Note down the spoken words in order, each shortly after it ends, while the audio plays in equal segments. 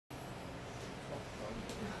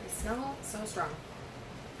smell so strong.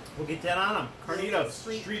 We'll get that on them. Carnitos,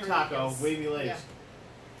 street taco, wavy legs. Yeah.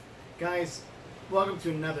 Guys, welcome to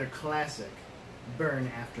another classic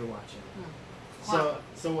burn after watching.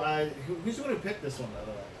 Who's the one who picked this one, by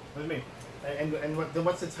the way? What do you mean? And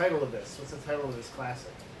what's the title of this? What's the title of this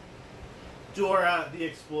classic? Dora the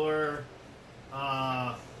Explorer.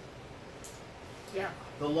 Yeah.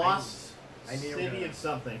 The Lost I knew you were City gonna- of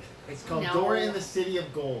something. It's called No. Dora in the City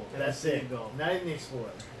of Gold. That's City it. of Gold. Not even the Explorer.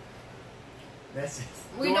 That's it.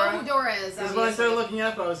 We know who Dora is. Because when I started looking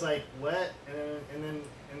up, I was like, "What?" And then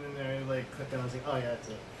I like clicked on. I was like, "Oh yeah, that's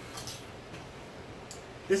it."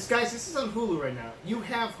 This is on Hulu right now. You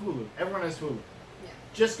have Hulu. Everyone has Hulu. Yeah.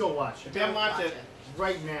 Just go watch it. Don't watch it.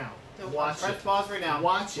 Right now. Don't Watch Press it. pause right now.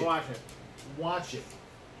 Watch it. Watch it. Watch it.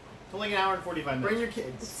 It's only an hour and 45 minutes. Bring your It's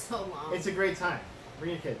kids. so long. It's a great time.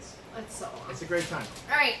 Bring your kids. It's so long. It's a great time.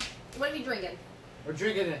 All right. What are we drinking? We're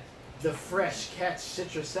drinking the Fresh Catch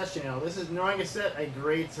Citrus Session Ale. This is Narragansett, a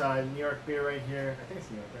great New York beer right here. I think it's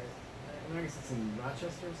New York, right? Narragansett's in Rochester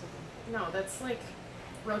or something? No, that's like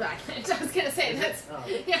Rhode Island. I was gonna say Is that's it? Oh.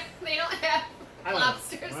 yeah. They don't have I don't know.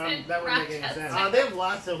 lobsters Well, in that wouldn't make any Rochester. sense. They have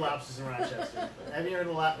lots of lobsters in Rochester. Have you heard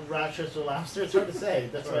of Rochester lobster? It's hard to say.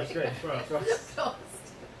 That's why it's great. Toast.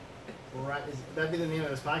 That'd be the name of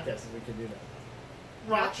this podcast if we could do that.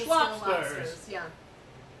 Rochester lobsters. Yeah.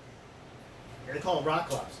 They call it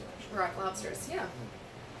rock lobster, actually. Rock lobsters.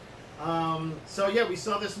 Yeah. So yeah, we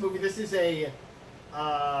saw this movie. This is a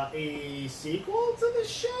sequel to the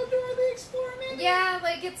show Dora the Explorer, maybe? Yeah,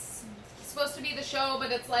 like it's supposed to be the show,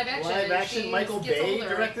 but it's live action. Live and action. she Michael gets Bay older.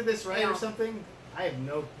 directed this, right, Yeah. or something? I have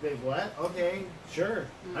no. Wait, what? Okay, sure.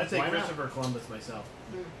 I'd say Why not? Christopher Columbus myself.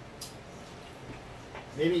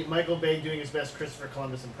 Maybe Michael Bay doing his best Christopher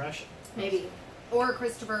Columbus impression. Maybe. Or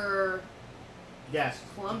Christopher Yes.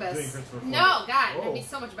 Columbus. Doing Christopher Columbus. No, God, Oh. it'd be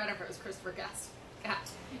so much better if it was Christopher Guest. God,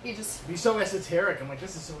 you just. Be so esoteric. I'm like,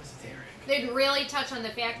 this is so esoteric. They'd really touch on the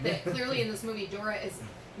fact that clearly in this movie Dora is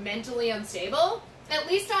mentally unstable. At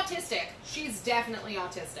least autistic. She's definitely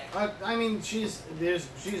autistic. I mean, she's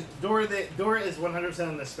Dora. Dora is 100%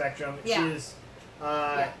 on the spectrum. Yeah. She's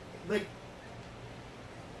like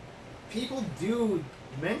people do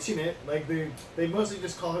mention it. Like they mostly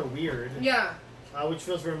just call her weird. Yeah. Which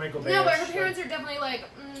feels very Michael Bay. No, but her parents are definitely like,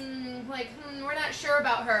 we're not sure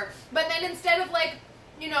about her. But then instead of like,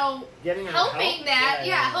 getting her helping help? that,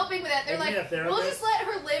 helping with that, they're Isn't he a like, therapist? we'll just let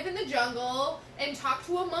her live in the jungle and talk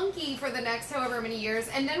to a monkey for the next however many years,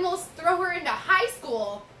 and then we'll throw her into high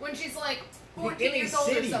school when she's like 14 in a years old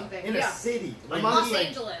or city, something. in a city, like Los like-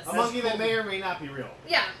 Angeles. A monkey that may or may not be real.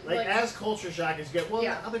 Yeah. Like as culture shock is good. Well,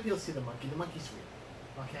 Yeah. other people see the monkey. The monkey's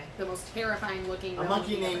real. Okay. the most terrifying looking A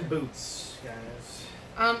monkey named ever. Boots, guys.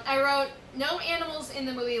 I wrote, no animals in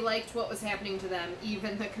the movie liked what was happening to them,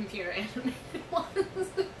 even the computer animated ones.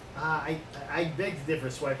 I beg to differ.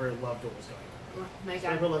 Swiper loved what was going on. Oh my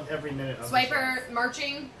Swiper God. loved every minute of Swiper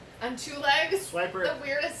marching on two legs. Swiper. The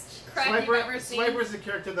weirdest crap you've ever seen. Swiper's the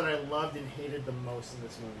character that I loved and hated the most in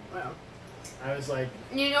this movie. Wow. I was like,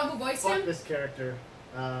 You know who voiced fuck him? this character.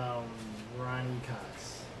 Ronnie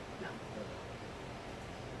Cox. No.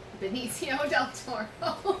 Benicio del Toro.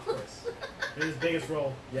 Of course. His biggest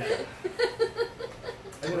role. Yeah.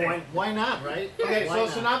 I mean, why not, right? Okay, Why so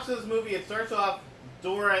not? synopsis of this movie, it starts off,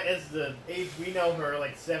 Dora is the age we know her,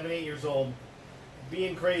 like 7, 8 years old,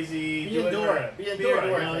 being crazy, Being doing Dora. her, Being Dora,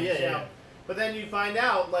 you know, things, yeah, yeah. But then you find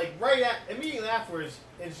out, like, immediately afterwards,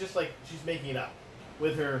 it's just like she's making it up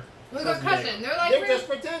with her With her cousin. They're like, They're just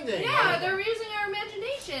pretending. yeah, they're using our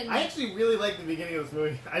imagination. I actually really like the beginning of this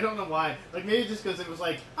movie. I don't know why. Like, maybe just because it was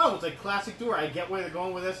like, oh, it's like classic Dora. I get where they're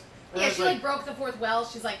going with this. And yeah, it's she like broke the fourth wall.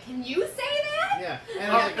 She's like, can you say that? Yeah. And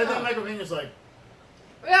Oh, I was and like, then oh. Michael Payne's like,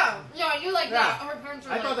 Yeah, you like that. Yeah. Her parents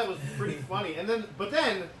are I thought that was pretty funny. And then, but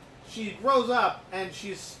then she grows up and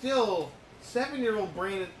she's still 7-year-old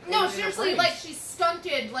brain. No, in her seriously, brain. like she's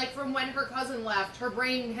stunted. Like from when her cousin left, her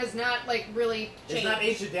brain has not like really changed. It's not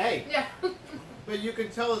age a day. Yeah. but you can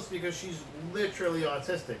tell it's because she's literally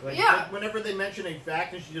autistic. Like, Yeah. like whenever they mention a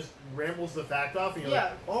fact and she just rambles the fact off, and you're Yeah.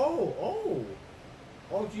 like, oh,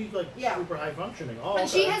 she's like Yeah. super high functioning. Oh, And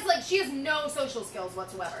okay. she has no social skills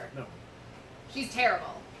whatsoever. No. She's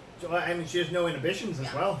terrible. So, I mean, she has no inhibitions as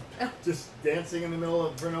Yeah. well. Just dancing in the middle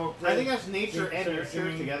of for no. I think that's nature Yeah, and so nurture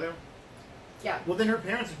assuming- together. Yeah. Well, then her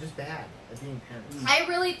parents are just bad at being parents. I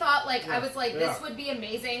really thought, like, I Yeah. was like, Yeah. this would be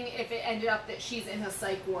amazing if it ended up that she's in a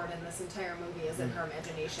psych ward and this entire movie is in her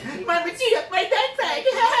imagination. Mama, because- she up my backpack.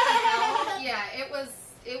 yeah,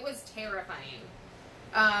 it was terrifying.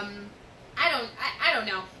 I don't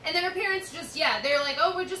know. And then her parents just, they're like,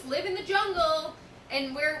 oh, we just live in the jungle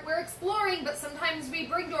and we're exploring, but sometimes we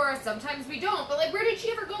bring Dora, sometimes we don't. But like, where did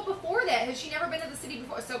she ever go before that? Has she never been to the city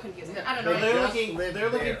before? It's so confusing. I don't know. They're just looking. lived They're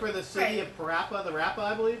looking there. for the city Right. of Parappa, the Rappa,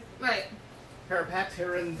 I believe. Right. Parapat.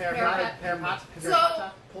 Parapat.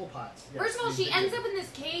 Parapata. Pole pots. First of all, she ends up in this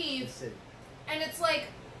cave, City. and it's like,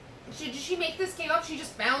 did she make this cave up? She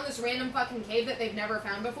just found this random fucking cave that they've never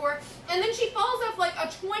found before, and then she falls off like a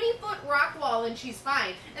 20-foot rock wall, and she's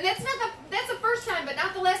fine. And that's the first time, but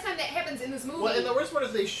not the last time that happens in this movie. Well, and the worst part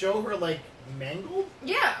is they show her like mangled.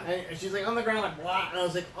 Yeah. And she's like on the ground like blah, and I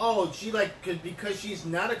was like, oh, she like because she's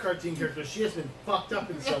not a cartoon character, she has been fucked up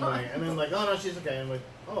in some way. And then like, oh no, she's okay. And I'm like,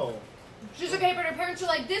 oh. She's okay, but her parents are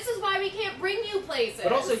like, this is why we can't bring you places.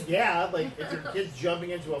 But also, yeah, like if your kid's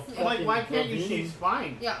jumping into a fucking Like, why can't you? ravine. She's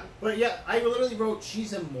fine. Yeah. But yeah, I literally wrote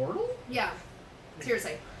she's immortal. Yeah.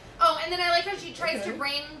 Seriously. Oh, and then I like how she tries Okay. to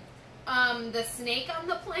bring the snake on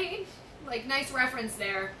the plane. Like, nice reference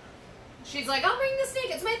there. She's like, I'll bring the snake.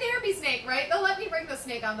 It's my therapy snake, right? They'll let me bring the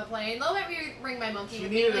snake on the plane. They'll let me bring my monkey She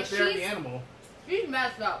with me. needed a Like, therapy animal. she's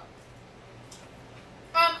messed up.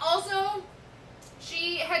 Also,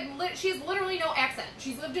 she has literally no accent.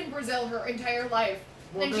 She's lived in Brazil her entire life.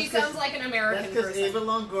 Well, and she that's 'cause- sounds like an American That's because person. Ava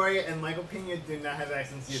Longoria and Michael Pena do not have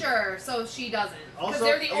accents either. Sure, so she doesn't. Because Also,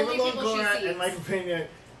 they're the Ava only people Longoria she sees. and Michael Pena,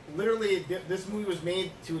 literally, this movie was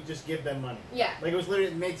made to just give them money. Yeah. Like, it was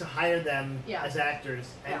literally made to hire them Yeah. as actors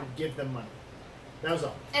and Yeah. give them money. That was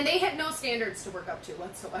all. And they had no standards to work up to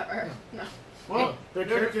whatsoever. No. Well, their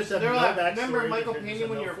characters have they're no like, backstory, remember their Michael characters Pena have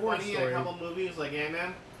when no you're forward funny in a story. couple movies, like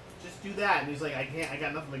man, just do that. And he's like, I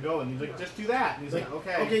got nothing to go. And he's like, just do that. And he's like,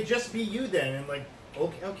 okay. Okay, just be you then. And like,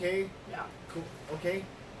 okay, Yeah. cool, okay.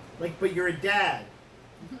 Like, but you're a dad.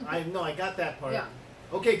 I got that part. Yeah.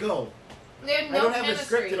 Okay, go. They had I no don't have the chemistry.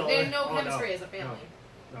 script at all. They had no Oh, chemistry no. as a family.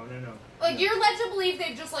 No. Like, you're led to believe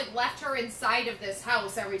they've just, like, left her inside of this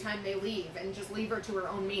house every time they leave and just leave her to her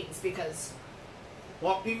own means because...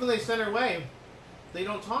 Well, even they send her away, they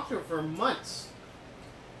don't talk to her for months.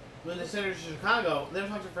 When they send her to Chicago, they don't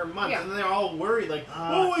talk to her for months, Yeah. and then they're all worried, like,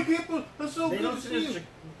 oh, I can't believe, that's so They good don't to send see her you.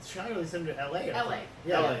 to Chicago, they send her to LA. I LA. thought.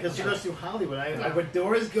 Yeah, LA, because she okay. goes to Hollywood. Yeah. But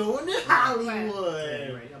Dora's going to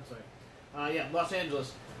Hollywood. Right, I'm sorry. Yeah, Los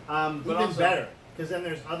Angeles. But Even also, better. Because then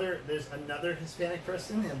there's another Hispanic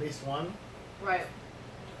person, at least one. Right.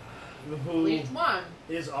 Who Each one.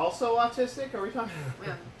 is also autistic? Are we talking?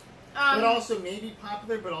 Yeah. But also maybe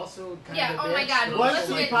popular, but also kind Yeah, of a oh my bitch, god. but Was let's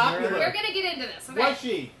also, she get- popular? We're gonna get into this, okay? Was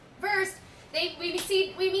she? First, we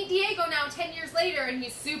meet Diego now 10 years later, and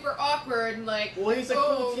he's super awkward and like, Well, he's a cool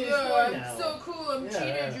oh teenage yeah, boy I'm now. so cool, I'm a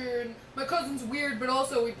Yeah, teenager, and my cousin's weird, but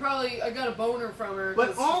also I got a boner from her.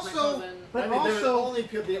 But 'cause she's my also- cousin. But I mean, they're also,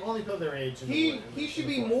 they only put their age. In he the should in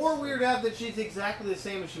be the more forest. weirded out that she's exactly the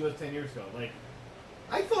same as she was 10 years ago. Like,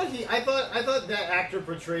 I thought that actor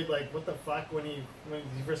portrayed like what the fuck when he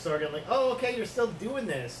first started like, oh okay, you're still doing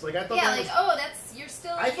this. Like I thought yeah, that like, was, oh, that's, you're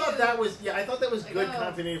still I thought you. that was Like, good oh.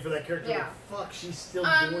 continuity for that character. Yeah. Like, fuck, she's still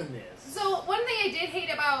doing this. So one thing I did hate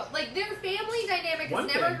about, like, their family dynamic is One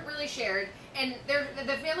never thing. really shared, and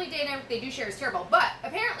the family dynamic they do share is terrible. But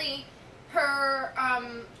apparently, her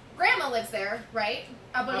grandma lives there, right?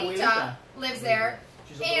 Abuelita Abuelita. lives there,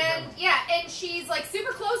 She's a little and grandma. yeah, and she's like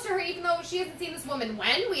super close to her, even though she hasn't seen this woman.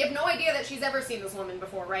 When we have no idea that she's ever seen this woman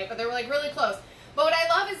before, right? But they were like really close. But what I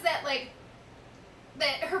love is that like.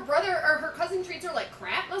 That her brother or her cousin treats her like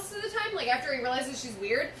crap most of the time, like after he realizes she's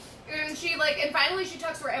weird. And she and finally she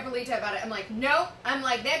talks to her Abuelita about it. I'm like, no. I'm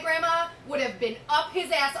like, that grandma would have been up his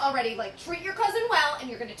ass already. Like, treat your cousin well, and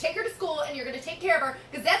you're going to take her to school, and you're going to take care of her,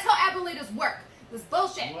 because that's how Abuelitas work. This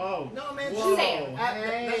bullshit. whoa. No man, Whoa. she's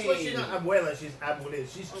that's what she's Hey. not abuela. She's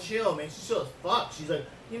abuelita. She's chill, man. She's chill as fuck. She's like,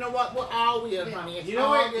 you know what? We're all weird, Yeah. honey. It's You know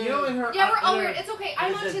all what? good. You know in her. Yeah, we're all in her- weird. It's okay.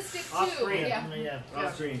 I'm It's an autistic off too. screen. Yeah. Yeah.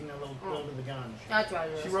 Off screen. You know, a little bit of the ganj. That's right.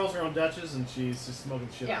 She rolls her own Dutches and she's just smoking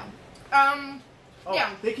shit. Yeah. Oh, Yeah.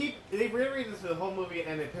 They reiterate this for the whole movie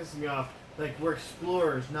and it pisses me off. Like, we're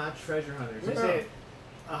explorers, not treasure hunters. They Yeah. say it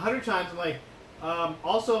 100 times. I'm like,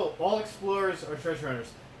 also, all explorers are treasure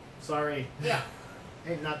hunters. Sorry. Yeah.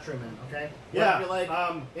 Hey, not true, man. Okay. Yeah. You're like,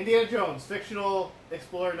 Indiana Jones, fictional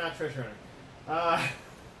explorer, not treasure hunter.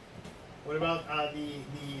 what about the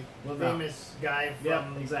What about? famous guy from? Yep,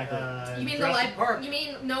 exactly. You mean Jurassic Park. You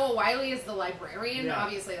mean Noah Wiley is the librarian? Yeah.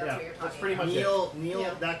 Obviously, that's Yeah. what you're That's talking pretty about. much Neil,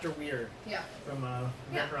 Yeah. Dr. Weir Yeah. from Yeah,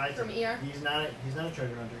 Event Horizon. from ER. He's not a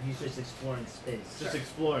treasure hunter. He's just exploring space. Just Sure.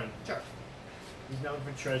 exploring. Sure. He's known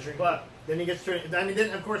for treasure. But then he gets turned. I mean,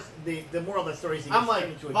 then of course the moral of that story is he gets I'm like,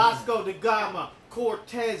 turned into a Vasco da Gama,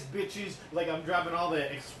 Cortez, bitches. Like, I'm dropping all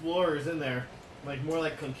the explorers in there. Like more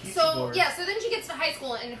like So conquistadors. yeah, so then she gets to high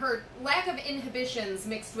school, and her lack of inhibitions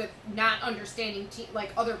mixed with not understanding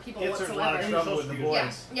like other people Gets her in a lot of whatsoever. trouble with the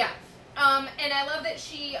boys. Yeah. And I love that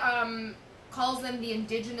she calls them the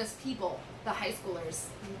indigenous people, the high schoolers,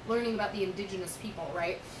 learning about the indigenous people,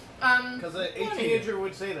 right? Because a teenager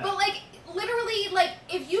would say that. But like literally, like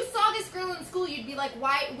if you saw this girl in school, you'd be like,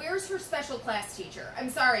 "Why? Where's her special class teacher?" I'm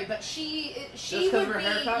sorry, but she Just would 'cause of her be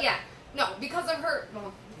haircut? yeah. No, because of her.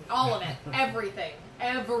 Well, all of it, everything.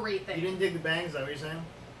 You didn't dig the bangs, is that what you're saying?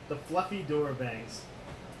 The fluffy Dora bangs.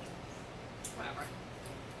 Whatever.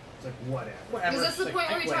 It's like, whatever. Is this the Like, point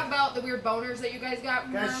where we wait. talk about the weird boners that you guys got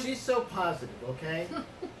from Guys, her? she's so positive, okay?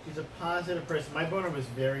 She's a positive person. My boner was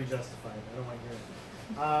very justified. I don't want to hear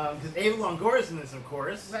it. Because Ava Longoria's in this, of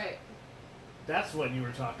course. Right. That's what you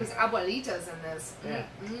were talking Because about. Abuelita's in this. Yeah.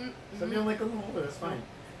 Mm-hmm. So you don't like a little bit, that's fine.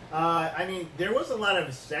 I mean, there was a lot of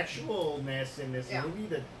sexualness in this Yeah. movie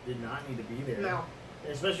that did not need to be there. No.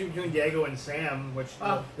 Especially between Diego and Sam, which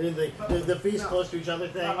the face No. close to each other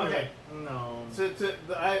thing. Okay. Like, no. But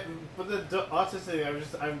the autistic thing,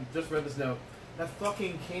 I just read this note. That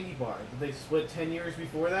fucking candy bar. Did they split 10 years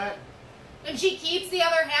before that? And she keeps the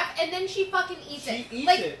other half, and then she fucking eats it. She eats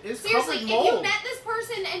like, it. It's seriously, covered if mold. you met this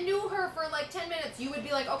person and knew her for like 10 minutes, you would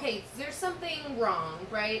be like, okay, there's something wrong,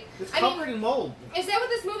 right? It's I covered mean, in mold. is that what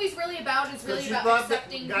this movie's really about? It's really Because she about thought that,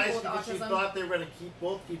 accepting guys, people with because she autism? thought they were going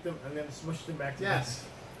to keep them and then smush them back together. Yes.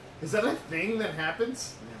 Is that a thing that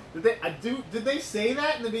happens? Did they say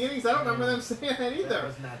that in the beginning? 'Cause I don't remember them saying that either. That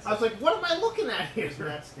was not I was like, what am I looking at here? It's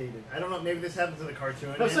not stated. I don't know. Maybe this happens in the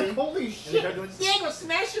cartoon. I was maybe? like, holy And the shit. cartoon's, Diego,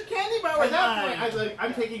 smash your candy bar At with that mine. point, I was like,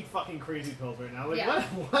 I'm taking fucking crazy pills right now. Like, Yeah.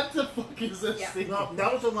 what the fuck is this Yeah. thing? No,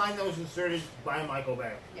 that was a line that was inserted by Michael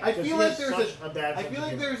Bay. Yeah. I Because feel he like has there's such a bad I sense feel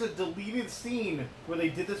of like humor. there's a deleted scene where they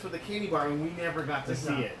did this with the candy bar and we never got to There's see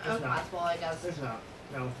not. it. There's not. Possible, I guess. There's not.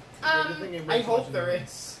 No. Um, You're thinking I way too much hope of there it.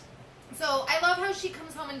 is. So I love how she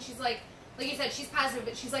comes home and she's like you said, she's positive,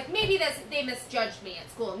 but she's like, maybe they misjudged me at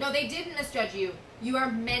school. No, they didn't misjudge you. You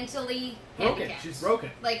are mentally Broken. handicapped. She's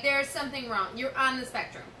broken. Like, there's something wrong. You're on the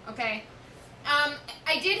spectrum, okay?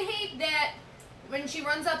 I did hate that when she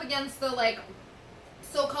runs up against the, like,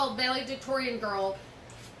 so-called valedictorian girl.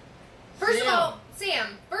 First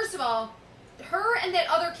of all, her and that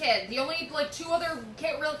other kid, the only, like, two other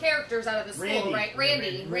real characters out of the school, Randy. right?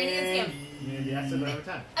 Randy and Sam. Yeah, I said that every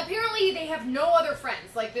time. Apparently, they have no other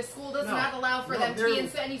friends. Like, this school does No. not allow for No, them to be they're-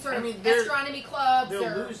 in any sort I of mean, they're- astronomy clubs They're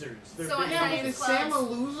or losers. They're so big on Yeah, but science is clubs. Sam a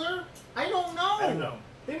loser? I don't know. I don't know.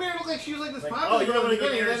 They made her look like she was like this Like, popular oh, you know girl what in the I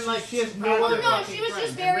beginning, mean? and then like she has She's no not- other Well, no, fucking she was friends.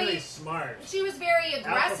 just very- really smart. She was very Alpha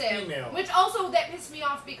aggressive, female. which also that pissed me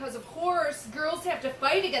off because, of course, girls have to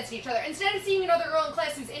fight against each other. Instead of seeing another girl in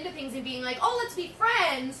class who's into things and being like, "Oh, let's be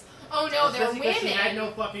friends." Oh no, they're Especially 'cause women. She had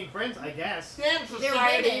no fucking friends, I guess. Damn They're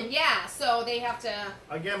society. women, yeah. So they have to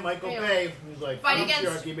Again, Michael You know, Bay, who's like, fight patriarchy,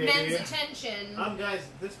 against baby. men's attention. Guys,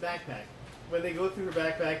 this backpack. When they go through her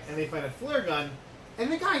backpack and they find a flare gun, and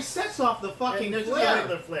the guy sets off the fucking And there's just a flare.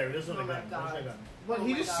 regular flare. This Oh one my a gun. God. There's no gun. But Oh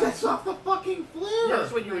he my just God. sets off the fucking flare. Yeah,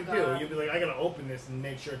 that's what you Oh my would do. God. You'd be like, I gotta open this and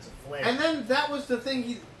make sure it's a flare. And then that was the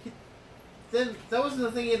thing then that wasn't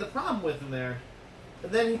the thing he had the problem with in there.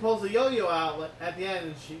 And then he pulls the yo-yo out at the end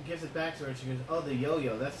and she gives it back to her and she goes, "Oh, the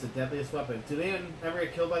yo-yo, that's the deadliest weapon." Did anyone ever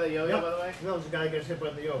get killed by that yo-yo, Yep. by the way? No, this guy gets hit by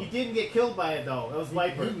the yoke. He didn't get killed by it though. That was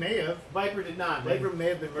Viper. He may have. Viper did not. Viper may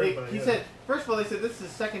have been murdered by the He yoke. said, first of all, they said this is the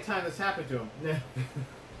second time this happened to him. Yeah.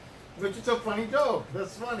 Which is a funny joke.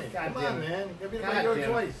 That's funny. God Come damn on, it. man. Give me God my yoke damn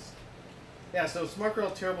it. twice. Yeah, so smart girl,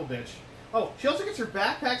 terrible bitch. Oh, she also gets her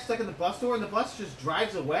backpack stuck in the bus door and the bus just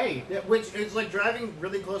drives away. Yeah, which is like driving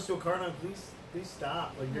really close to a car and please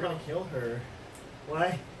stop. Like, you're No. gonna kill her.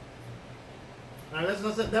 Why? No,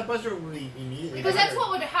 that bus would really immediately. Because that's hurt.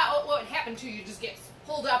 what would happen to you. You just get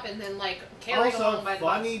pulled up and then like carried Also, along by the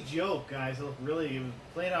funny bus. joke, guys. It really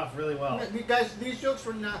played off really well. You guys, these jokes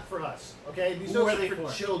were not for us, okay? These Who jokes were are they for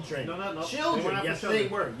for? children. No. They were Children, not for yes, children. they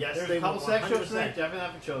were. Yes, There's they a couple were. sex jokes in there, 100%. definitely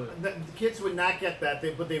not for children. The kids would not get that,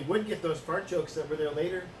 but they would get those fart jokes that were there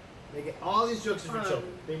later. They get all these jokes are for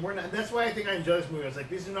children. They were not. That's why I think I enjoy this movie. I was like,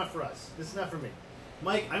 these are not for us. This is not for me.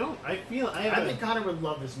 Mike, I think Connor would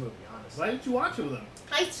love this movie, honestly. Why didn't you watch it with him?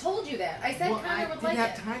 I told you that. I said Well, Connor would I like didn't it.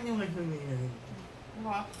 have time to like.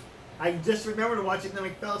 Well, I just remembered to watch it and then I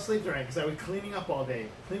fell asleep during it because I was cleaning up all day,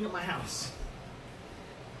 cleaning up my house.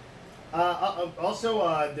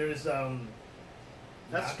 Also, there's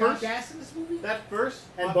That's Scott first. Gas in this movie, That first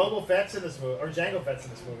and fucking- Boba Fett's in this movie, or Jango Fett's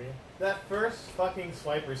in this movie. That first fucking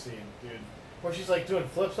swiper scene, dude, where she's like doing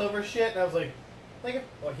flips over shit, and I was like, Well,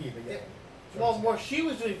 but yeah. Well, she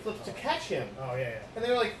was doing flips to catch him. Oh, yeah. And they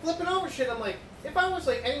were like flipping over shit. I'm like, if I was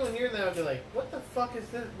like anyone near them, I'd be like, what the fuck is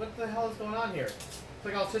this? What the hell is going on here? It's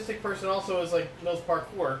like an autistic person also is like knows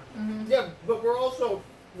parkour. Mm-hmm. Yeah, but we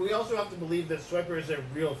also have to believe that Swiper is a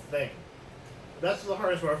real thing. That's the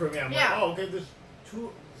hardest part for me. I'm like, oh, okay, there's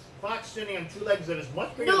two fox standing on two legs that is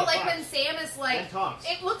much bigger than a like fox. when Sam is like, And talks.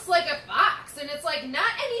 it looks like a fox, and it's like not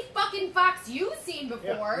any fucking fox you've seen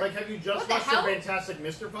before. Yeah. Like, have you just What the watched hell? the Fantastic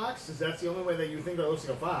Mr. Fox? Is that the only way that you think that it looks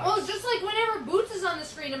like a fox? Well, just like whenever Boots is on the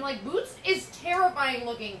screen, I'm like, Boots is terrifying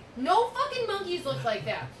looking. No fucking monkeys look like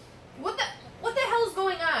that. What the hell is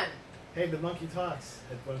going on? Hey, the monkey talks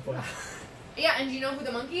at one point. Yeah, and do you know who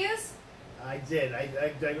the monkey is? I did. I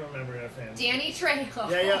don't remember that fan. Danny Trejo.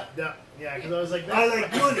 Yeah, because I was like, I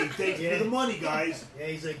like money. Thanks for the money, guys. Yeah,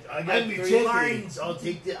 he's like, I got Let me 3 check lines. I'll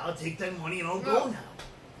take that money and I'll go now.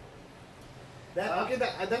 That okay.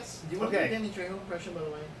 That's. Do you want to do a Danny Trejo impression, by the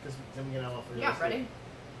way? Because then we get out for Yeah, ready?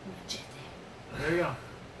 There you go.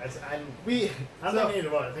 I'm So, not needed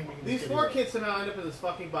about it. I think we can. These 4 kids somehow end up in this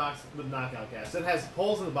fucking box with knockout gas. It has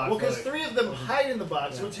holes in the box. Well, because 3 of them hide in the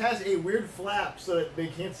box, which has a weird flap so that they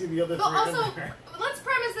can't see the other 3 But in also, there. let's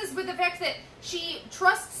premise this with the fact that she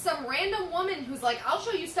trusts some random woman who's like, I'll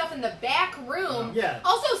show you stuff in the back room. Yeah.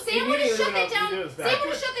 Also, Sam would have Immediately shut when that down. he does Sam that. would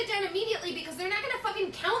have shut that down immediately because they're not going to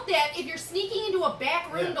fucking count that if you're sneaking into a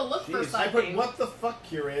back room to look for Jeez. I something. put what the fuck,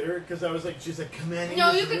 curator? Because I was like, she's like commanding.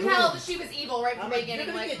 No, this you could room. tell that she was evil right from I'm the like, beginning.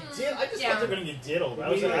 you're gonna Like, get diddled. I just thought they were gonna get diddled. I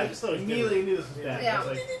just thought it was immediately knew this was bad. Yeah. I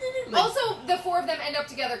was like, also, the 4 of them end up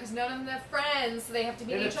together because none of them have friends, so they have to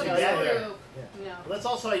be in They each end other's up together. group. Yeah. No. Well, that's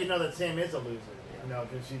also how you know that Sam is a loser. You know,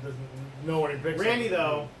 because she doesn't know what he picks. Randy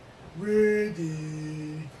though.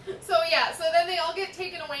 Randy. So yeah, so then they all get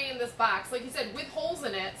taken away in this box, like you said, with holes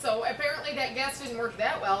in it. So apparently that gas didn't work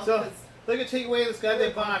that well. So 'cause- they could take away this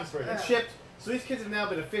goddamn box Yeah. and shipped. So these kids have now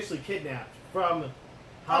been officially kidnapped from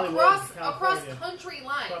Hollywood, across California, country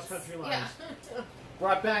lines. Across country lines. Yeah.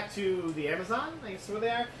 brought back to the Amazon. I guess where they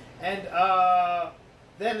are, and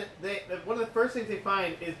then one of the first things they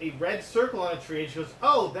find is a red circle on a tree. And she goes,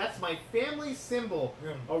 "Oh, that's my family symbol.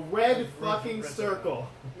 Yeah. A red Red fucking circle. circle.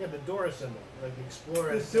 Yeah, the Dora symbol, like the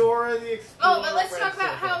explorer. The Dora the Explorer." Oh, but let's red talk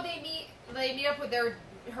about circle. how they meet. They meet up with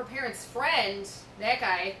her parents' friend. That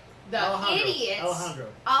guy, the Alejandro. idiot,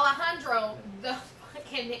 Alejandro, the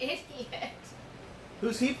fucking idiot.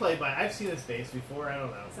 Who's he played by? I've seen his face before. I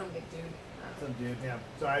don't know. Some big dude. Some dude. Yeah,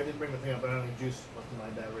 sorry, I didn't bring the thing up, but I don't think Juice must have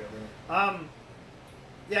mind that really.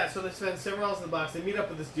 Yeah, so they spend several hours in the box. They meet up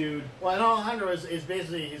with this dude. Well, and Alejandro is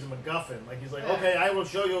basically, he's a MacGuffin. Like, he's like, Yeah. okay, I will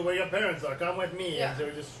show you where your parents are. Come with me. Yeah. And so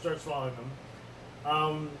he just starts following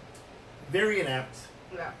them. Very inept.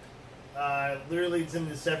 Yeah. Literally leads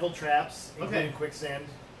into several traps, including Okay. quicksand.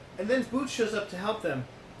 And then Boots shows up to help them.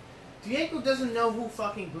 Diego doesn't know who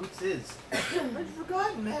fucking Boots is. I'd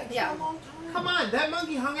forgotten, man. It's Yeah. been a long time. Come on, that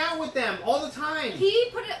monkey hung out with them all the time. He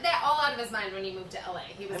put that all out of his mind when he moved to LA.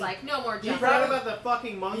 He was And like, no more You junk. proud about the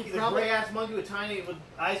fucking monkey, He the probably- gray-ass monkey with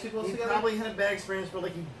eyes too close He together? probably had a bad experience where,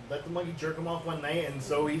 like, he let the monkey jerk him off one night, and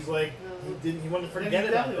so he's like, he wanted to Then forget he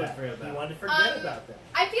about definitely that. would forget He about wanted to forget about that.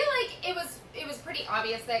 I feel like it was pretty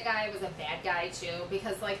obvious that guy was a bad guy too,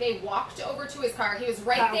 because like they walked over to his car. He was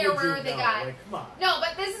right How there would you where they know? got. Like, come on. No,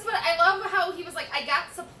 but this is what I love how he was like, I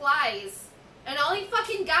got supplies, and all he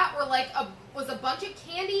fucking got were like was a bunch of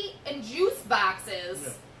candy and juice boxes. Yeah.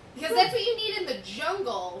 Because that's what you need in the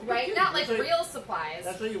jungle, right? Yeah, Not like that's right. real supplies.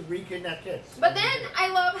 That's why you re-kidnap kids. But then I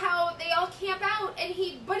love how they all camp out, and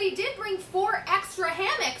he did bring 4 extra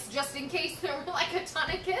hammocks just in case there were like a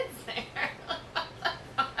ton of kids there.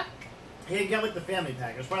 He got like the family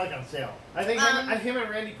pack. It was probably like on sale. I think him and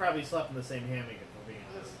Randy probably slept in the same hammock, if we're being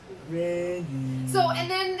honest. Randy. So, and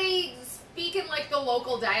then they speak in like the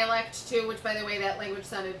local dialect too, which by the way, that language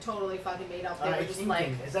sounded totally fucking made up. They were It's just Incan. like,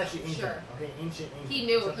 It's actually Incan. sure. Okay, ancient Incan. he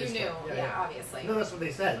knew, That's what you they knew, said. yeah, obviously. No, that's what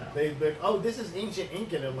they said. They oh, this is ancient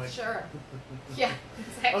Incan. I'm like, Sure. Yeah,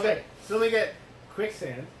 exactly. Okay, so they get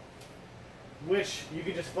quicksand, which you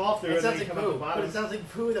can just fall through it and then sounds you like come out the poo. But bottom. it sounds like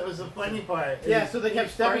poo. That was the funny part. Yeah, so they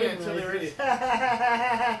kept stepping it until they were ready.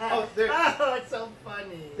 Oh, they're- it's so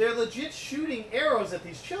funny. They're legit shooting arrows at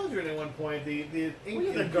these children at one point. The We are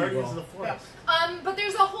Incan the guardians people. of the forest. But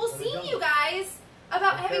there's a whole Or the scene, jungle. you guys,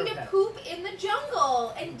 about The having to parapet. poop in the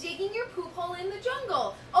jungle and digging your poop hole in the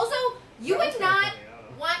jungle. Also, you That would was not kinda funny, I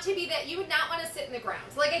don't know. want to be that. You would not want to sit in the ground.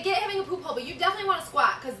 So, like, I get having a poop hole, but you definitely want to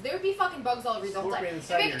squat because there'd be fucking bugs all over you the whole time. Scorpion In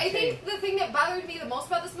inside fact, your I think the thing that bothered me the most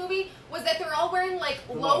about this movie was that they're all wearing like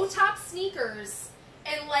The low most. top sneakers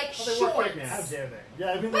and like Oh, they work right shorts. now. How dare they?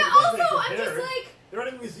 Yeah, I mean, But they also, I'm prepared. just like, They're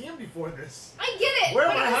at a museum before this. I get it. Where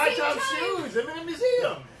are but my at the high same top time- shoes? I'm in a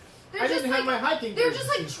museum. they're I just didn't have my hiking. they're boots.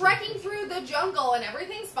 just like trekking through the jungle and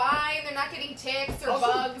everything's fine. They're not getting ticks or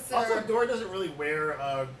bugs. Or... Also, Dora doesn't really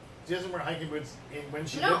wear. She doesn't wear hiking boots when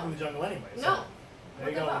she lived in the jungle anyway. So No. there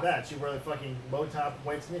you go with that. She wore the fucking low top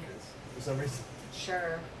white sneakers for some reason.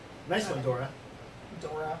 Sure. Nice one, Dora.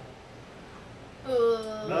 Dora.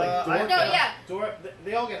 Dora. No, yeah. Dora,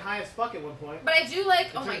 they all get high as fuck at one point. But I do like.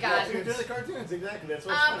 Oh my god. They're the cartoons, exactly. That's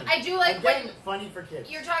what's funny. I do like Again, when funny for kids.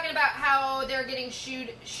 you're talking about how they're getting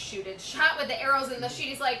shot with the arrows, and the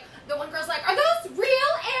sheety's like, the one girl's like, are those real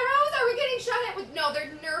arrows? Are we getting shot at with? No, they're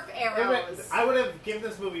Nerf arrows. I would have given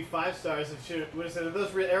this movie 5 stars if she would have said, "Are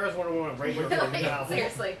those real arrows?" Wonder Woman right here. Like,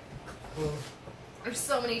 seriously. There's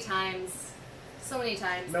so many times.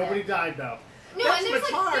 Nobody died though. No, That's and there's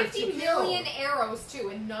retarded like 50 to million arrows too,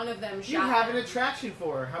 and none of them shot. You have an him. attraction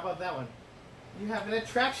for her. How about that one? You have an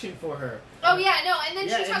attraction for her. Oh yeah, no, and then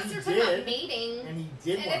Yeah, she and talks he to her talking about did. mating. And he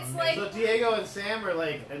did And want it's to like- So Diego and Sam are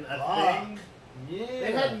like a thing. Yeah.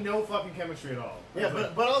 They had no fucking chemistry at all. Yeah,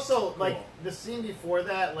 but also, like, Cool. the scene before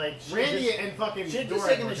that, like, she Randy just, and fucking she had Dora just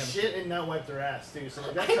taken had a no shit and not wiped her ass, too. So I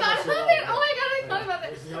that's thought how much about they it. Oh my god, I thought about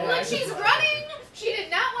that. Yeah. I'm like, she's running. She did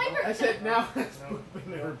not wipe her. I said now it's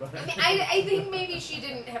pooping in her butt. I mean, I think maybe she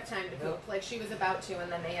didn't have time to poop. Like she was about to,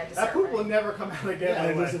 and then they had to That start poop will running. never come out again. Yeah, by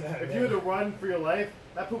it the way. doesn't matter, If yeah. you had to run for your life,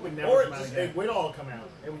 that poop would never Or come out just, again. it would all come out.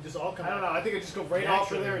 It would just all come I out. don't know. I think it'd just go right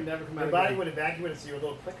off of Naturally. there and never come out Your again. body would evacuate it so you're a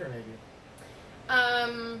little quicker, maybe.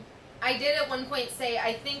 I did at one point say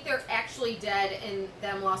I think they're actually dead, and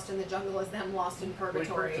them lost in the jungle is them lost in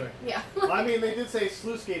purgatory. purgatory. Yeah. Well, I mean, they did say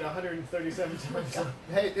sluice gate 137 times.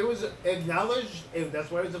 Hey, it was acknowledged. That's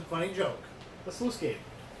why it was a funny joke. The sluice gate.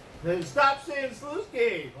 Stop saying sluice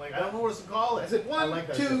gate. Like, I don't know what else to call it. I said I 1, like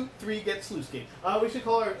that 2, joke. 3, get sluice gate. We should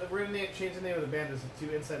call our. We're gonna change the name of the band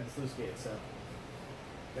to Inside the Sluice Gate. So,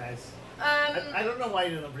 Guys, I don't know why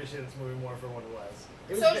you didn't appreciate this movie more for what it was.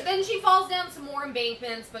 It was So then she falls down some more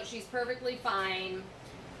embankments, but she's perfectly fine.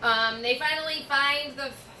 They finally find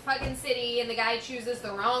the fucking city, and the guy chooses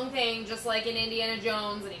the wrong thing, just like in Indiana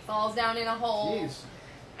Jones, and he falls down in a hole. jeez,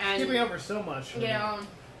 And skipping over so much. you know,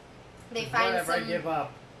 they find Whatever, I some give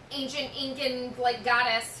up. ancient Incan like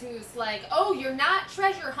goddess who's like, "Oh, you're not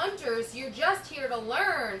treasure hunters. You're just here to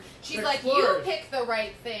learn." She's They're like, "You explorers. pick the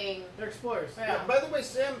right thing." They're explorers. Yeah. By the way,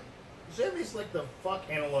 Sam is like the fuck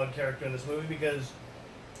analog character in this movie because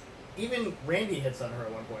even Randy hits on her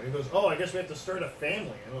at one point. He goes, "Oh, I guess we have to start a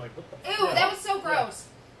family." And I'm like, "What the Ew, fuck?" that was so gross.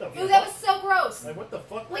 The Ew, fuck? that was so gross. Like, what the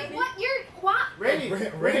fuck? Like, Randy? what? You're what? Randy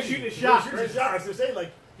shooting a shot. Shooting a shot. I was gonna say,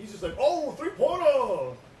 like, he's just like, "Oh,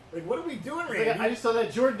 3-pointer." Like, what are we doing, It's Randy? like, I just saw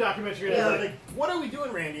that Jordan documentary. Yeah, and I was like, what are we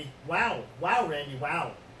doing, Randy? Wow, Randy,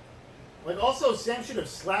 wow. Like, also, Sam should have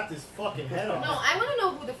slapped his fucking head off. No, I want to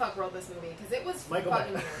know who the fuck wrote this movie because it was Michael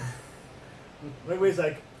fucking Bay. weird. Like, he's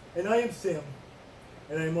like, and I am Sam,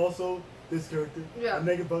 and I'm also this character. Yeah. And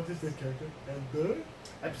Megan Fox is this character, and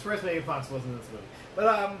I'm surprised Megan Fox wasn't in this movie.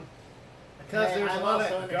 But because Yeah, there's I'm a lot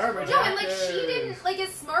also of an garbage. No, and like she actors. didn't like as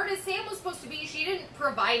smart as Sam was supposed to be. She didn't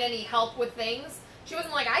provide any help with things. She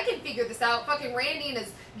wasn't like, I can figure this out. Fucking Randy and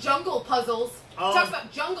his jungle puzzles. Talks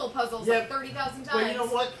about jungle puzzles yeah, like 30,000 times. But you know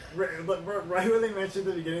what? Right when they mentioned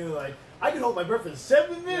at the beginning, they're like, I can hold my breath for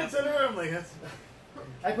 7 minutes at a time. I'm like, that's...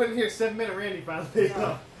 I put in here 7-minute Randy finally.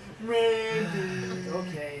 Yeah. Randy.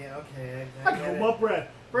 Okay. I can hold my breath.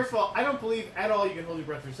 First of all, I don't believe at all you can hold your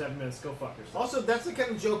breath for 7 minutes. Go fuck yourself. Also, that's the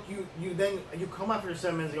kind of joke you come after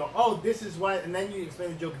 7 minutes and go, oh, this is why, and then you explain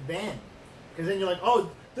the joke then. Because then you're like, oh,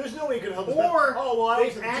 there's no way you could hold his breath. Or Oh, well, I they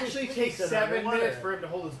was actually take 7 minutes for him to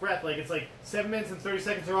hold his breath. Like, it's like 7 minutes and 30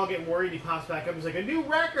 seconds. They're all getting worried. He pops back up. He's like, a new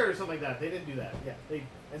record or something like that. They didn't do that. Yeah.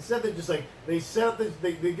 Instead, they're just like, they set up this,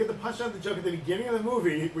 they get the punchline of the joke at the beginning of the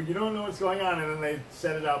movie where you don't know what's going on, and then they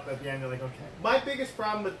set it up at the end. You're like, okay. My biggest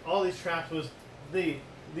problem with all these traps was the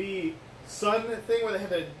sun thing where they had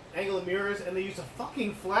the angle of mirrors and they used a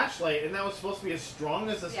fucking flashlight, and that was supposed to be as strong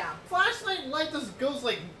as this. Yeah. Flashlight light just goes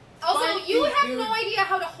like. Also, 5 you feet, have dude. no idea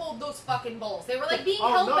how to hold those fucking bowls. They were like being Oh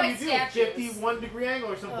held no, by you do. statues. 51-degree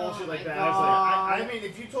angle or some Oh bullshit like my that. God. I mean,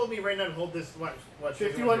 if you told me right now to hold this, what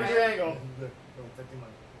 51-degree angle. No, 51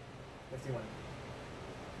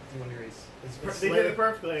 degrees. They did it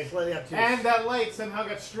perfectly. Slightly obtuse. And that light somehow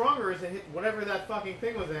got stronger as it hit whatever that fucking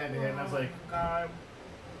thing was it had to hit. And I was like, God.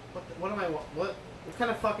 what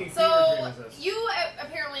kind of fucking fever So, dream is this? you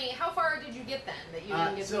apparently, how far did you get then? That you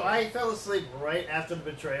didn't get So to I fell asleep right after the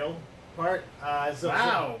betrayal part.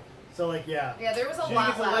 Wow. So like, yeah. Yeah, there was a She didn't lot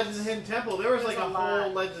get the left. Legends of the Hidden Temple. There was There's like a a lot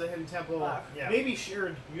whole Legends of the Hidden Temple. left. Yeah. Maybe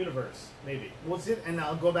shared universe. Maybe. What's it? And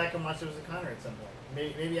I'll go back and watch Those of Connor at some point.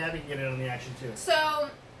 Maybe Abby can get in on the action too. So,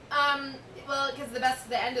 well, because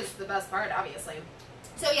the end is the best part, obviously.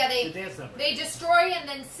 So yeah, The dance number. they destroy and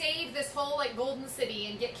then save this whole like golden city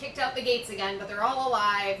and get kicked out the gates again, but they're all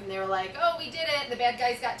alive and they're like, oh, we did it. And the bad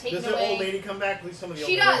guys got taken Does away. the old lady come back? Please, some of the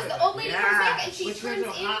She old does. lady The old lady Yeah. comes back and she Which turns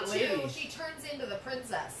turns into a hot into lady. she turns into the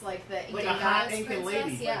princess, like the Incan Like a hot goddess Incan princess.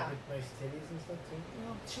 lady. Yeah, With nice titties and stuff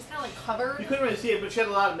too. she's kind of like covered. You couldn't really see it, but she had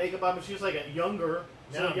a lot of makeup on, but she was like a younger.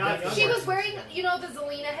 No, definitely. She was wearing, you know, the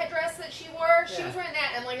Zelina headdress that she wore. She Yeah. was wearing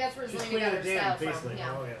that, and like that's where She's Zelina Queen got of her the style Damned, from. basically.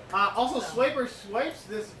 Yeah. Oh yeah. Also, So. Swiper swipes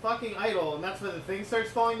this fucking idol, and that's where the thing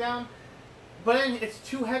starts falling down. But then it's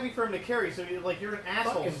too heavy for him to carry, so you're an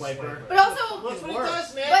asshole, Fucking Swiper. Swiper. But also, That's what he worse.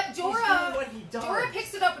 does, man. But He's Dora- doing what he does. Dora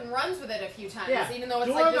picks it up and runs with it a few times, Yeah. even though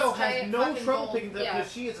it's Dora, like this though, has giant no fucking trouble gold- picking it up yeah.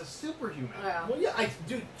 because she is a superhuman. Yeah. Well, yeah,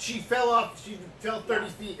 dude, she fell off. She fell 30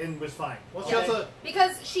 feet and was fine. Well, she Yeah. also...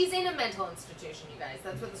 Because she's in a mental institution, you guys.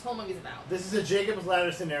 That's what this whole movie's about. This is a Jacob's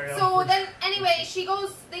Ladder scenario. So then, anyway,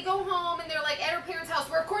 they go home and they're like at her parents' house,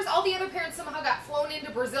 where of course all the other parents somehow got flown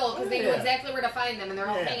into Brazil because they knew Yeah. exactly where to find them, and they're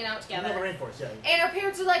all Yeah. hanging out In the together. rainforest, yeah. And her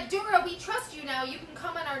parents are like, Dora, we trust you now. You can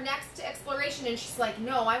come on our next exploration. And she's like,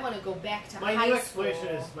 no, I want to go back to My high new school. exploration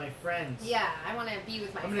is my friends. Yeah, I want to be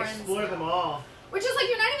with my I'm gonna friends. explore now. them all. Which is like,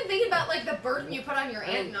 you're not even thinking about like the burden you put on your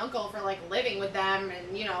aunt and uncle for like living with them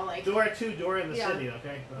and, you know, like Dora 2, Dora in the Yeah. city,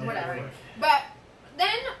 okay? whatever. Yeah. But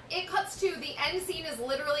then it cuts to the end scene is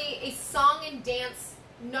literally a song and dance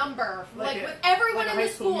number, Like like a- with everyone like a in the High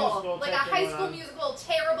School school, Musical like a type thing high going school on. musical,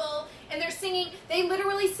 terrible, and they're singing. They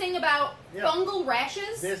literally sing about Yeah. fungal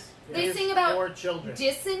rashes, This They is sing about for children.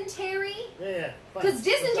 dysentery, Yeah, yeah. Fine. because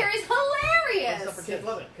dysentery is What's up hilarious. for Kids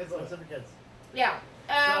love it. Kids love What's it. up for kids? Yeah,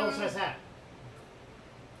 It's an oversized hat.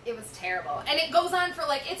 it was terrible, and it goes on for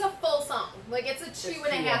like it's a full song, like it's a It's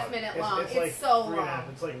 2.5 too minute long. long. It's It's, like so 3.5. long.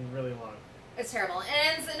 It's like really long. It's terrible. It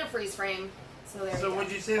ends in a freeze frame. So there So you go.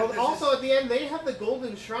 would you say Oh, this also, at the end, they have the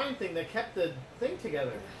golden shrine thing that kept the thing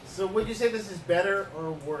together. so would you say this is better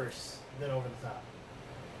or worse than Over the Top?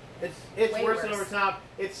 It's Way worse than worse. Over Top.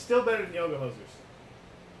 It's still better than Yoga Hosers.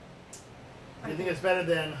 Do you think it's better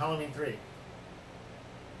than Halloween 3?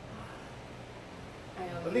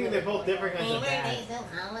 I think they're both different kinds of bad.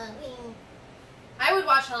 I would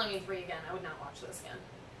watch Halloween 3 again. I would not watch this again.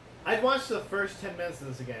 I'd watch the first 10 minutes of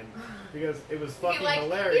this again because it was You fucking like,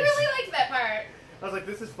 hilarious. You really liked that part. I was like,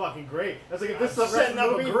 this is fucking great. I was like, if this is I'm the rest setting of up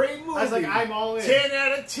the a movie, great movie. I was like, I'm all in. 10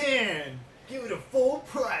 out of 10. Give it a full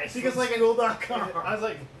price. Because like school.com. I was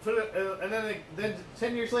like, put it, and then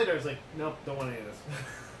 10 years later, I was like, nope, don't want any of this.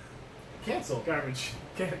 Cancel. Garbage.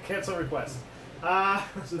 Cancel request.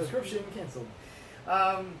 Subscription canceled.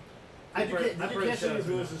 I Did you cancel your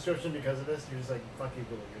Hulu subscription because of this? You're just like, fuck you,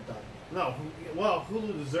 Hulu, you're done. No, well,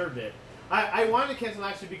 Hulu deserved it. I wanted to cancel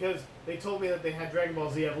actually because they told me that they had Dragon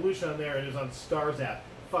Ball Z Evolution on there and it was on Stars app.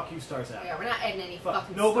 Fuck you, Stars app. Yeah, we're not adding any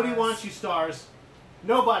fucking Nobody stars. wants you, Stars.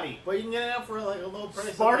 Nobody. But you can get it out for like a low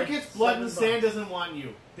price. Spartacus of like Blood and $7. Sand doesn't want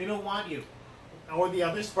you. They don't want you. Or the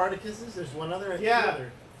other Spartacuses? There's one other. and two Yeah.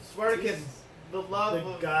 other. Spartacus, Jesus. the love The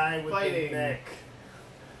of guy with fighting. the neck.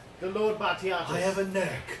 The Lord Batiatus. a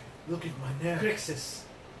neck. Look at my neck. Grixis.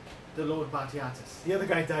 The Lord Batiatus. The other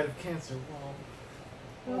guy died of cancer.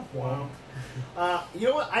 Wow. You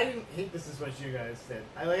know what? I didn't hate this as much as you guys did.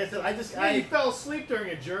 Like I said, You fell asleep during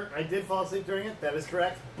it, jerk. I did fall asleep during it. That is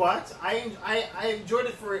correct. But I enjoyed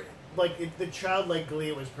it for like the childlike glee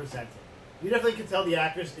it was presented. You definitely could tell the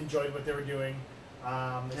actors enjoyed what they were doing,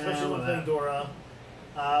 especially well, when playing that. Dora.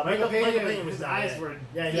 Michael Pena, Pena his not eyes it. were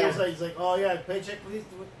Yeah, he Yeah. was like, he's like, oh yeah, paycheck, please.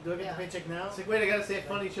 Do I get Yeah. the paycheck now? It's like, wait, I gotta say a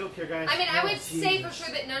funny joke here, guys. I mean, I Oh, would say for Jesus.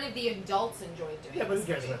 sure that none of the adults enjoyed doing Yeah, but who this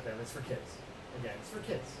cares movie. about them? It's for kids. Again, it's for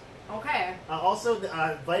kids. Okay. Also,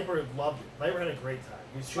 Viper loved it. Viper had a great time.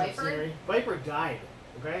 He was shooting Viper? scenery. Viper died,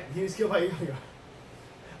 okay? He was killed by Yoga.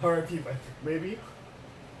 R.I.P. Viper. Maybe.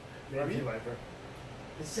 R.I.P. Viper.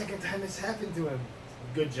 The second time this happened to him.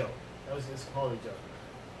 Good joke. That was his quality joke.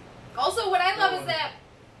 Also, what I love is that,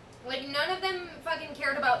 like, none of them fucking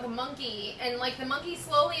cared about the monkey, and, like, the monkey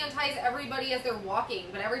slowly unties everybody as they're walking,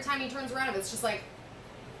 but every time he turns around, it's just like,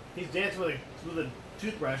 He's dancing with a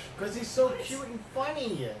toothbrush. Because he's so cute and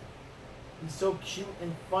funny. He's so cute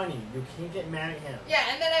and funny. You can't get mad at him.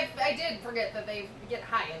 yeah, and then I did forget that they get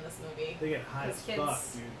high in this movie. They get high as Those fuck,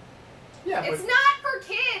 kids. dude. Yeah, It's not for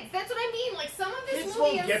kids. That's what I mean. Like, some of this kids movie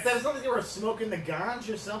won't is... get that. It's not like they were smoking the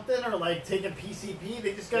ganj or something, or like taking PCP.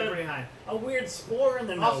 They just They're got pretty high. a weird spore in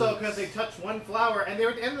their nose. Also, because they touched one flower, and they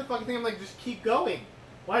were at the end of the fucking thing, I'm like, just keep going.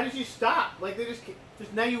 Why did you stop? Like, they just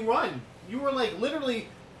now you run. You were, like, literally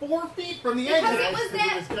 4 feet from the Because exit. it was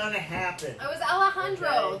that- It was gonna happen. It was Alejandro,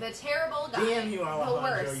 Okay. the terrible guy. Damn you, Alejandro, The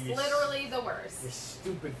worst. you Literally the worst. You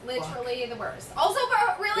stupid Literally the worst. Also,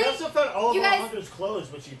 but really, They also found all of You guys- Alejandro's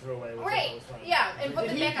clothes, which he threw away. Which I right? thought was funny. Yeah, and put Did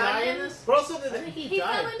them he back die on in him. this? But also, I think He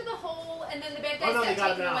died. fell into the hole, and then the bad Oh guys no, they got got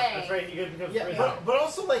him taken out. away. That's right. He becomes yeah, prison. but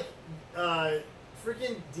also like,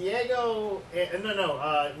 freaking Diego,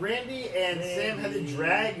 Randy and Sam had to Randy.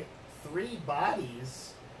 drag 3 bodies.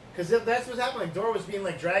 Because that's what's happening. Like, Dora was being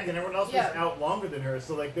like dragged, and everyone else Yeah. was out longer than her.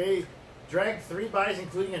 So like they dragged 3 bodies,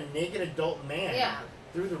 including a naked adult man, Yeah.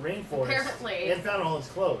 through the rainforest, Apparently. and found all his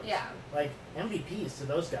clothes. Yeah. Like MVPs to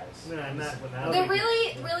those guys. Yeah, not without The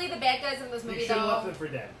really the bad guys in this You movie should have left though them for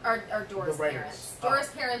dead. are Dora's The writers. parents. Oh. Dora's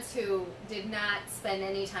parents who did not spend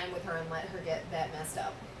any time with her and let her get that messed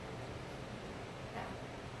up.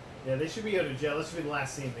 Yeah, they should be go to jail. This should be the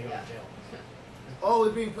last scene they go Yeah. to jail. Oh,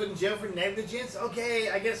 we're being put in jail for negligence.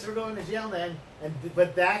 Okay, I guess we're going to jail then.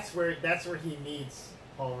 But that's where he meets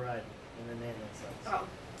Paul Rudd and the man that sucks. Oh.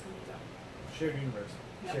 Shared universe.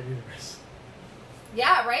 Yep. Shared universe.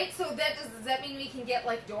 Yeah, right? So does that mean we can get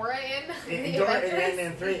like Dora in? And The Dora Avengers? and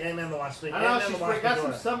Ant-Man 3, Ant-Man the Wasp 3, I don't know. Ant-Man She's the Wasp got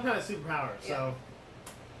Dora. some kind of superpower. So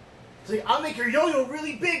So I'll make your yo-yo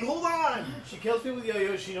really big. Hold on. she kills people with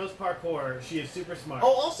yo-yos. She knows parkour. She is super smart.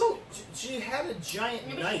 Oh, also, she had a giant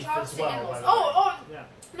Maybe she knife talks as to well. animals. by the way. Oh, yeah.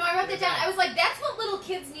 no, I wrote that down. I was like, that's what little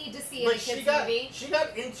kids need to see in a But kids movie. she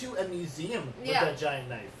got into a museum with Yeah. that giant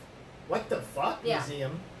knife. What the fuck, Yeah.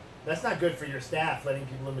 museum? That's not good for your staff, letting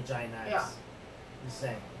people in with giant knives. Yeah. Just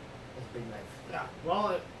saying. That's a big knife. Yeah.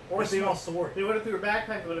 Well, Or a if they small would- sword. They would have threw her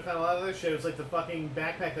backpack. They would have found a lot of other shows, like the fucking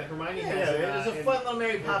backpack that Hermione Yeah, has. in, it was a in- fun little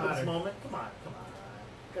Mary Harry Poppins Potter. moment. Come on.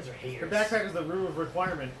 You guys are Her haters. backpack is the room of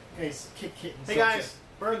requirement. Guys, kick kittens. Hey guys,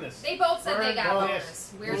 burn this. They both said they Burn got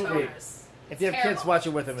this. boners. Weird Movie. boners. If you have Terrible. kids, watch it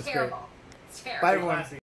with them. It's Terrible. It's terrible. Bye, everyone. Classic.